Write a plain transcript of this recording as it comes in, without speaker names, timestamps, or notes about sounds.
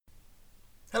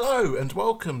Hello and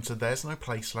welcome to There's No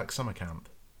Place Like Summer Camp.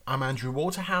 I'm Andrew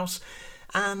Waterhouse,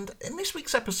 and in this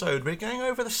week's episode we're going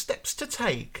over the steps to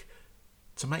take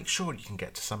to make sure you can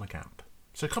get to summer camp.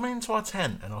 So come into our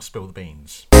tent and I'll spill the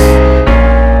beans.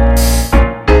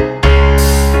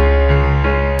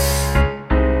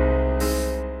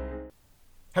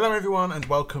 Hello everyone and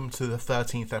welcome to the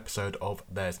 13th episode of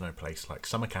There's No Place Like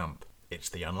Summer Camp. It's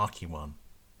the unlucky one.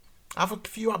 I have a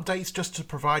few updates just to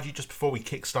provide you just before we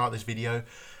kickstart this video.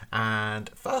 And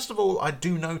first of all, I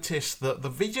do notice that the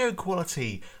video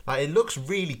quality, it looks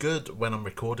really good when I'm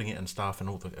recording it and stuff and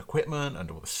all the equipment and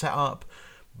all the setup.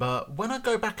 But when I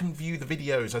go back and view the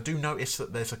videos, I do notice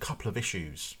that there's a couple of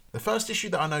issues. The first issue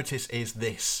that I notice is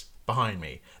this behind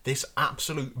me. This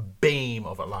absolute beam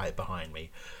of a light behind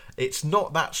me. It's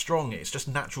not that strong, it's just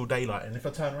natural daylight. And if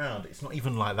I turn around, it's not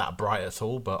even that bright at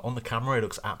all. But on the camera, it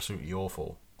looks absolutely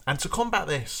awful. And to combat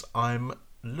this, I'm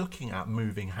looking at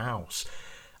moving house.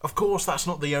 Of course, that's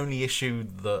not the only issue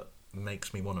that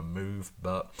makes me want to move,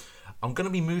 but I'm going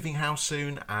to be moving house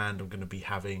soon and I'm going to be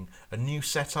having a new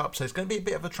setup. So it's going to be a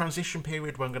bit of a transition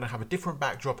period where I'm going to have a different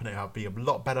backdrop and it'll be a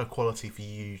lot better quality for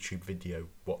you YouTube video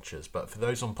watchers. But for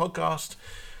those on podcast,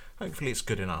 hopefully it's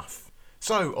good enough.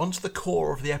 So on to the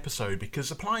core of the episode, because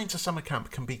applying to summer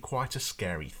camp can be quite a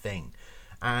scary thing.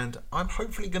 And I'm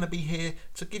hopefully going to be here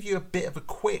to give you a bit of a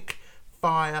quick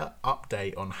fire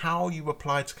update on how you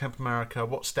apply to Camp America,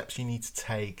 what steps you need to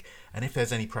take, and if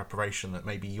there's any preparation that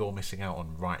maybe you're missing out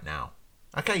on right now.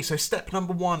 Okay, so step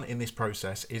number one in this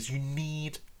process is you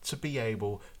need to be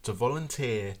able to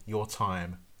volunteer your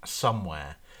time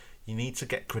somewhere. You need to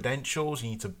get credentials, you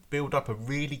need to build up a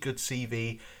really good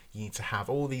CV, you need to have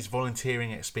all these volunteering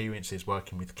experiences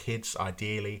working with kids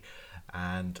ideally,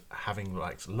 and having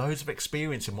loads of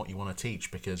experience in what you want to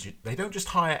teach, because they don't just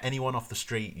hire anyone off the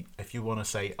street. If you want to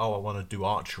say, I want to do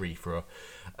archery for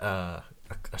a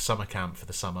summer camp for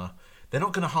the summer, they're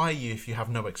not going to hire you if you have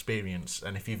no experience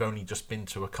and if you've only just been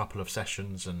to a couple of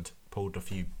sessions and pulled a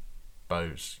few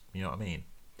bows, you know what I mean?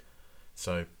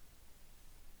 So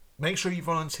make sure you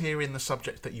volunteer in the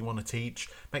subject that you want to teach.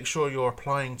 Make sure you're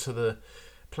applying to the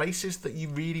places that you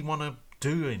really want to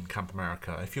do in Camp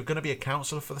America. If you're going to be a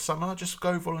counsellor for the summer, just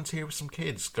go volunteer with some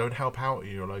kids. Go and help out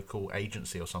at your local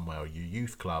agency or somewhere, or your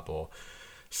youth club, or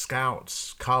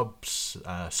scouts, cubs,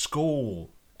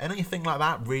 school. Anything like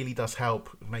that really does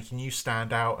help, making you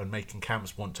stand out and making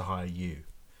camps want to hire you.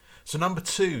 So number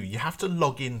two, you have to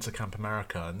log into Camp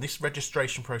America, and this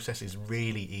registration process is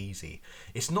really easy.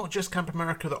 It's not just Camp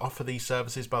America that offer these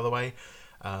services, by the way.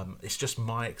 It's just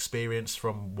my experience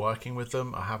from working with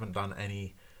them. I haven't done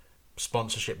any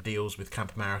sponsorship deals with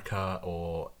Camp America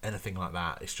or anything like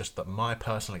that. It's just that my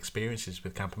personal experiences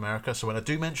with Camp America. So when I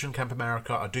do mention Camp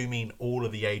America, I do mean all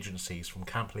of the agencies, from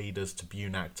Camp Leaders to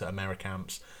BUNAC to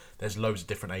AmeriCamps. There's loads of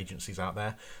different agencies out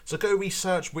there. So go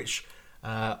research which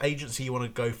agency you want to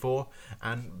go for,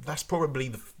 and that's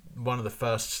probably one of the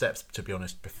first steps, to be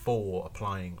honest, before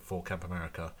applying for Camp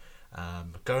America.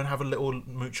 Go and have a little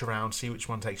mooch around, see which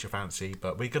one takes your fancy,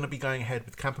 but we're going to be going ahead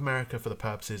with Camp America for the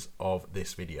purposes of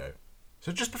this video.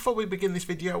 So just before we begin this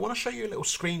video, I want to show you a little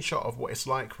screenshot of what it's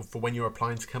like for when you're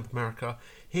applying to Camp America.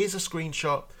 Here's a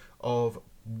screenshot of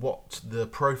what the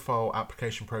profile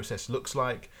application process looks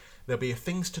like. There'll be a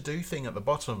things to do thing at the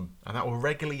bottom, and that will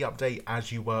regularly update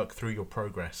as you work through your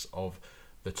progress of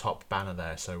the top banner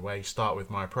there. So where you start with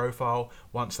my profile,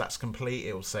 once that's complete,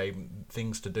 it will say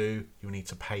things to do. You'll need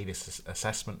to pay this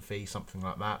assessment fee, something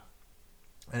like that.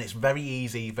 And it's very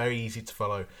easy to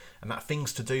follow. And that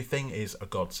things to do thing is a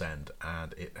godsend,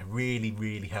 and it really,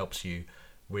 really helps you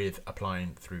with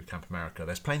applying through Camp America.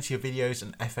 There's plenty of videos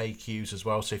and FAQs as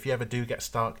well. So if you ever do get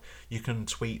stuck, you can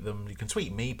tweet them. You can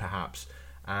tweet me perhaps,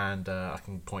 and I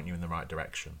can point you in the right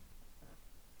direction.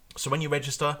 So when you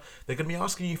register, they're going to be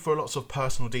asking you for lots of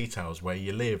personal details: where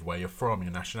you live, where you're from,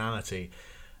 your nationality,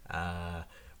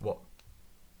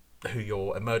 who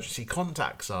your emergency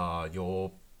contacts are,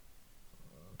 your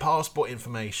passport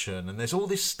information, and there's all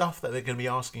this stuff that they're going to be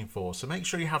asking for. So make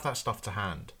sure you have that stuff to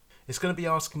hand. It's going to be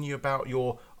asking you about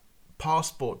your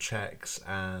passport checks,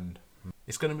 and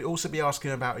it's going to be also be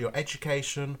asking about your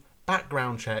education,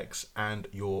 background checks, and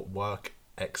your work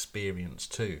experience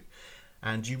too.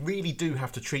 And you really do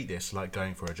have to treat this like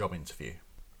going for a job interview.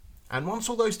 And once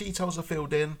all those details are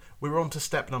filled in, we're on to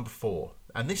step number 4,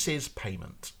 and this is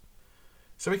payment.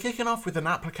 So we're kicking off with an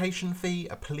application fee,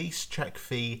 a police check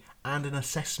fee, and an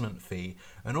assessment fee.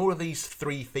 And all of these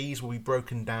 3 fees will be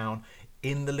broken down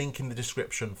in the link in the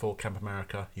description for Camp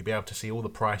America. You'll be able to see all the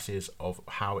prices of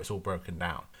how it's all broken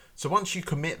down. So once you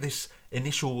commit this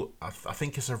initial, I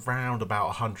think it's around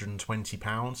about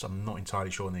 £120. I'm not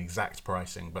entirely sure on the exact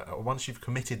pricing, but once you've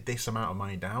committed this amount of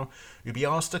money down, you'll be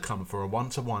asked to come for a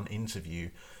one-to-one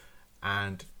interview,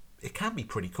 and it can be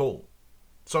pretty cool.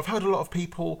 So I've heard a lot of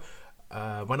people,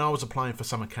 when I was applying for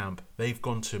summer camp, they've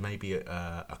gone to maybe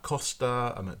a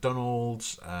Costa, a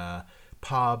McDonald's,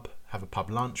 pub, have a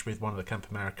pub lunch with one of the Camp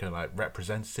America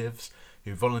representatives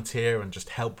who volunteer and just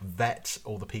help vet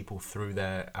all the people through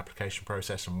their application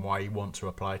process and why you want to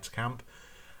apply to camp.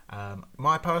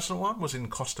 My personal one was in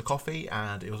Costa Coffee,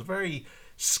 and it was very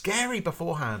scary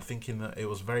beforehand, thinking that it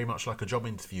was very much like a job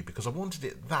interview, because I wanted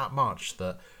it that much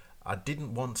that I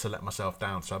didn't want to let myself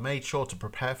down. So I made sure to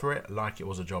prepare for it like it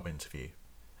was a job interview.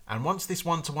 And once this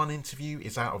one-to-one interview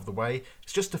is out of the way,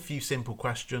 it's just a few simple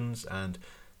questions and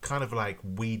kind of like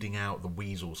weeding out the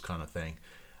weasels kind of thing.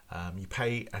 You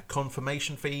pay a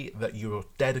confirmation fee that you're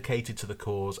dedicated to the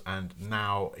cause, and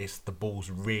now the ball's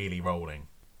really rolling.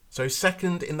 So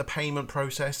second in the payment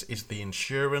process is the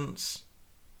insurance,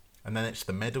 and then it's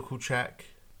the medical check.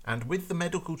 And with the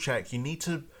medical check, you need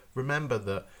to remember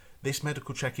that this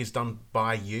medical check is done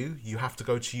by you. You have to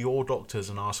go to your doctors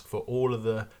and ask for all of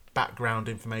the background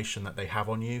information that they have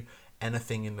on you.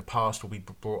 Anything in the past will be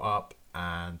brought up,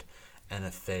 and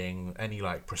any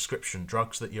like prescription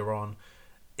drugs that you're on.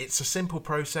 It's a simple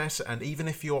process, and even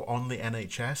if you're on the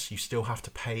NHS, you still have to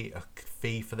pay a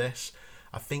fee for this.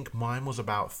 I think mine was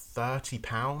about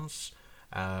 £30.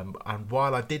 And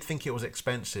while I did think it was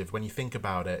expensive, when you think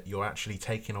about it, you're actually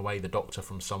taking away the doctor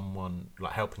from someone,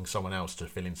 like helping someone else to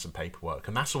fill in some paperwork.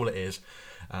 And that's all it is.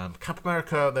 Camp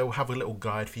America, they will have a little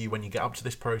guide for you when you get up to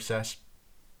this process,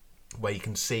 where you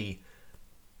can see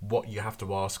what you have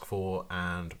to ask for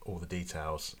and all the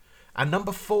details. And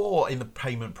number 4 in the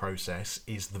payment process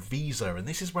is the visa. And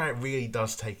this is where it really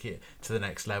does take it to the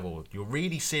next level. You're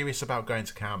really serious about going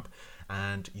to camp,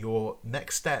 and your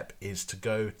next step is to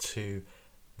go to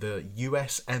the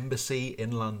US Embassy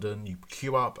in London. You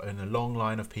queue up in a long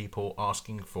line of people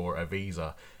asking for a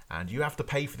visa, and you have to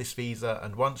pay for this visa.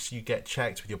 And once you get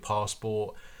checked with your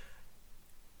passport,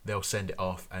 they'll send it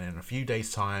off, and in a few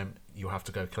days' time, you'll have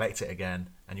to go collect it again,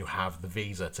 and you'll have the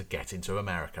visa to get into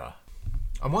America.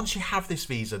 And once you have this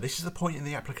visa, this is the point in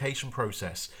the application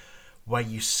process where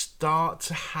you start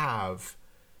to have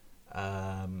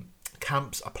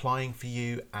camps applying for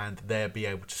you, and they'll be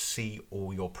able to see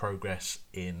all your progress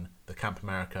in the Camp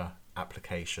America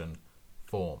application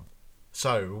form.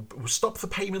 So we'll stop the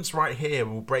payments right here,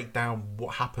 and we'll break down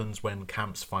what happens when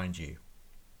camps find you.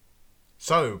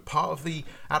 So part of the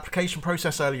application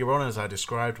process earlier on, as I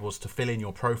described, was to fill in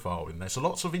your profile. And there's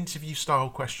lots of interview style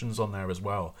questions on there as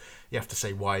well. You have to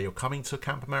say why you're coming to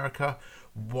Camp America,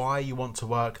 why you want to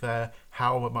work there,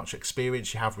 how much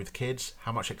experience you have with kids,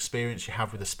 how much experience you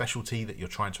have with a specialty that you're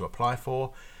trying to apply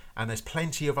for. And there's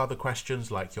plenty of other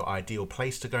questions like your ideal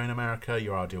place to go in America,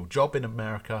 your ideal job in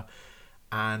America.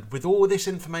 And with all this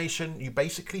information, you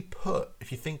basically put,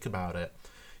 if you think about it,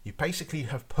 you basically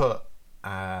have put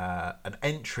an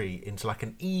entry into like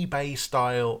an eBay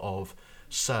style of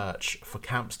search for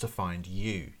camps to find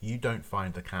you. You don't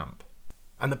find the camp.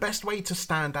 And the best way to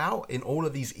stand out in all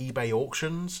of these eBay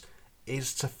auctions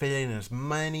is to fill in as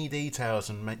many details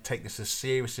and take this as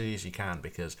seriously as you can,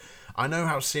 because I know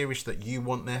how serious that you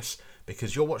want this,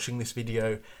 because you're watching this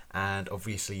video and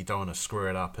obviously you don't want to screw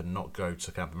it up and not go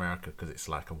to Camp America, because it's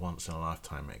like a once in a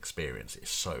lifetime experience. It's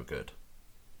so good.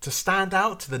 To stand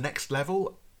out to the next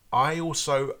level, I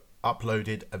also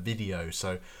uploaded a video.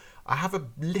 So I have a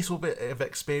little bit of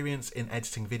experience in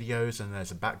editing videos, and there's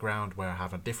a background where I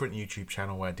have a different YouTube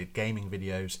channel where I did gaming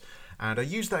videos, and I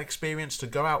used that experience to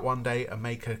go out one day and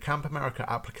make a Camp America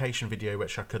application video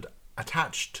which I could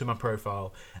attach to my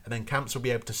profile, and then camps will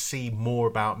be able to see more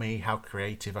about me, how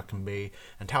creative I can be,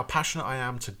 and how passionate I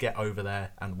am to get over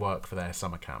there and work for their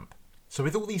summer camp. So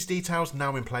with all these details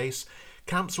now in place,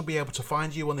 camps will be able to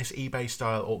find you on this eBay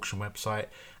style auction website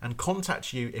and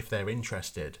contact you if they're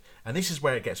interested. And this is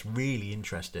where it gets really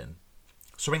interesting.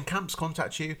 So when camps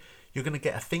contact you, you're going to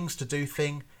get a things to do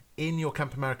thing in your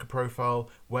Camp America profile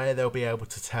where they'll be able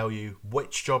to tell you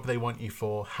which job they want you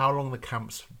for, how long the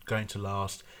camp's going to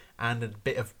last, and a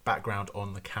bit of background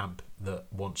on the camp that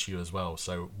wants you as well.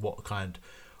 So what kind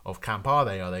of camp are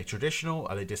they? Are they traditional?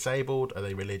 Are they disabled? Are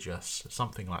they religious?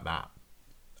 Something like that.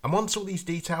 And once all these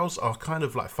details are kind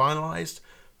of like finalized,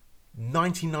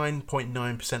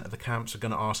 99.9% of the camps are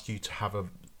going to ask you to have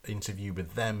an interview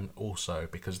with them also,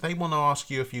 because they want to ask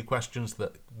you a few questions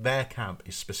that their camp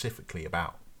is specifically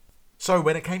about. So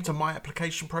when it came to my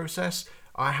application process,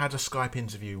 I had a Skype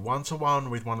interview one-to-one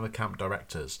with one of the camp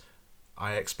directors.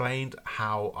 I explained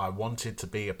how I wanted to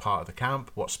be a part of the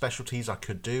camp, what specialties I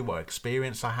could do, what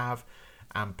experience I have,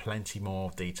 and plenty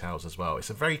more details as well. It's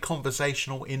a very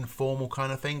conversational, informal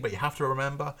kind of thing, but you have to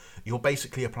remember you're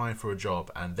basically applying for a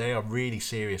job and they are really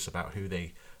serious about who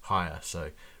they hire. So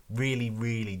really,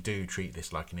 really do treat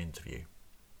this like an interview.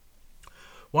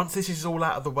 Once this is all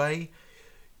out of the way,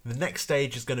 the next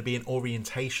stage is going to be an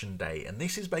orientation day. And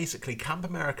this is basically Camp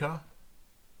America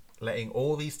letting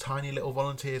all these tiny little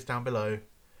volunteers down below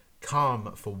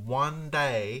come for one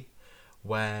day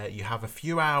where you have a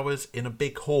few hours in a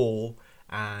big hall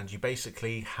and you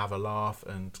basically have a laugh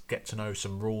and get to know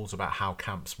some rules about how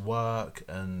camps work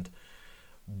and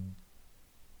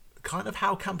kind of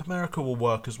how Camp America will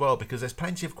work as well, because there's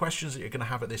plenty of questions that you're going to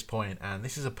have at this point, and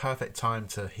this is a perfect time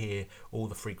to hear all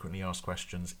the frequently asked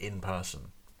questions in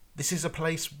person. This is a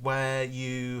place where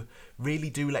you really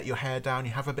do let your hair down,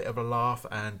 you have a bit of a laugh,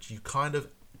 and you kind of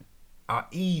are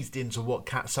eased into what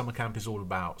summer camp is all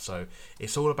about. So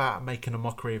it's all about making a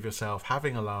mockery of yourself,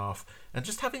 having a laugh, and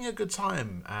just having a good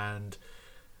time. And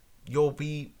you'll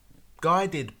be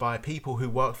guided by people who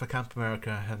work for Camp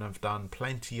America and have done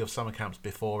plenty of summer camps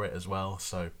before it as well.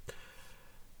 So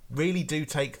really do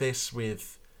take this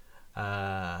with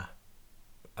a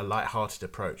light-hearted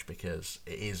approach, because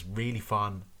it is really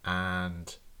fun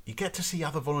and you get to see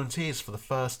other volunteers for the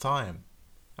first time.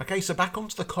 Okay, so back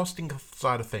onto the costing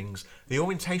side of things. The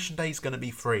orientation day is going to be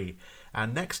free,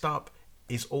 and next up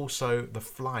is also the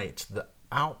flight. The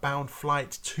outbound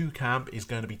flight to camp is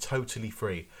going to be totally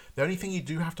free. The only thing you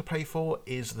do have to pay for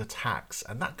is the tax,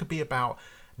 and that could be about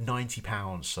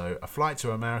 £90. So a flight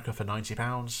to America for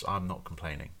 £90, I'm not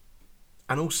complaining.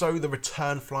 And also the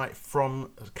return flight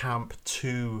from camp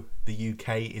to the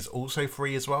UK is also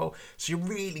free as well. So you're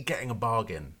really getting a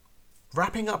bargain.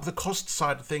 Wrapping up the cost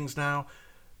side of things now,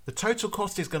 the total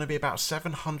cost is going to be about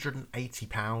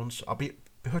 £780. I'll be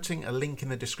putting a link in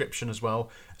the description as well,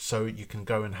 so you can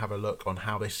go and have a look on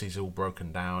how this is all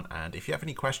broken down. And if you have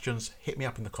any questions, hit me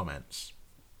up in the comments.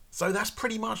 So that's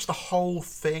pretty much the whole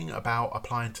thing about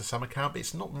applying to summer camp.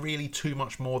 It's not really too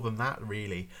much more than that,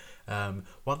 really.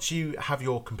 Once you have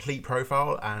your complete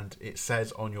profile and it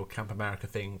says on your Camp America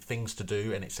thing, things to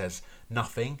do, and it says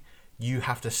nothing, you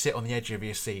have to sit on the edge of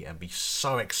your seat and be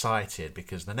so excited,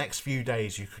 because the next few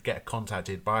days you could get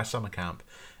contacted by a summer camp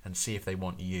and see if they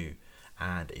want you.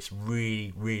 And it's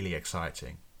really, really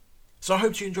exciting. So I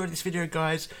hope you enjoyed this video,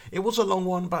 guys. It was a long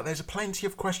one, but there's plenty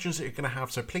of questions that you're going to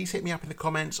have. So please hit me up in the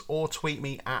comments or tweet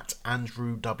me at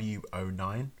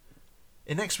AndrewW09.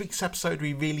 In next week's episode,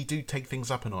 we really do take things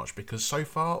up a notch, because so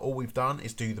far all we've done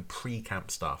is do the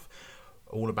pre-camp stuff.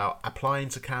 All about applying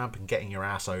to camp and getting your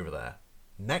ass over there.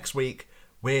 Next week,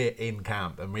 we're in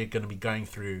camp and we're going to be going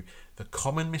through the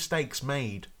common mistakes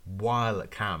made while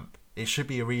at camp. It should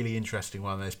be a really interesting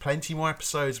one. There's plenty more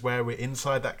episodes where we're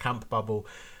inside that camp bubble.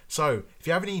 So if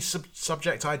you have any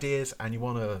subject ideas and you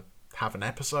want to have an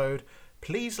episode,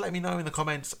 please let me know in the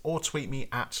comments or tweet me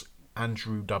at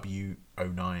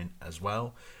AndrewW09 as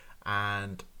well.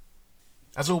 And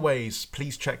as always,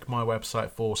 please check my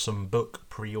website for some book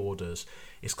pre-orders.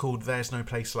 It's called There's No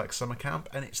Place Like Summer Camp,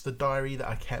 and it's the diary that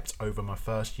I kept over my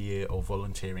first year of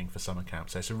volunteering for summer camp.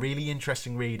 So it's a really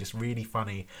interesting read, it's really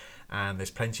funny, and there's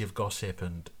plenty of gossip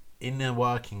and inner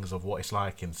workings of what it's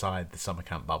like inside the summer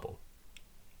camp bubble.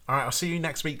 Alright, I'll see you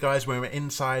next week, guys, when we're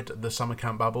inside the summer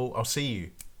camp bubble. I'll see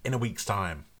you in a week's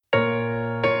time.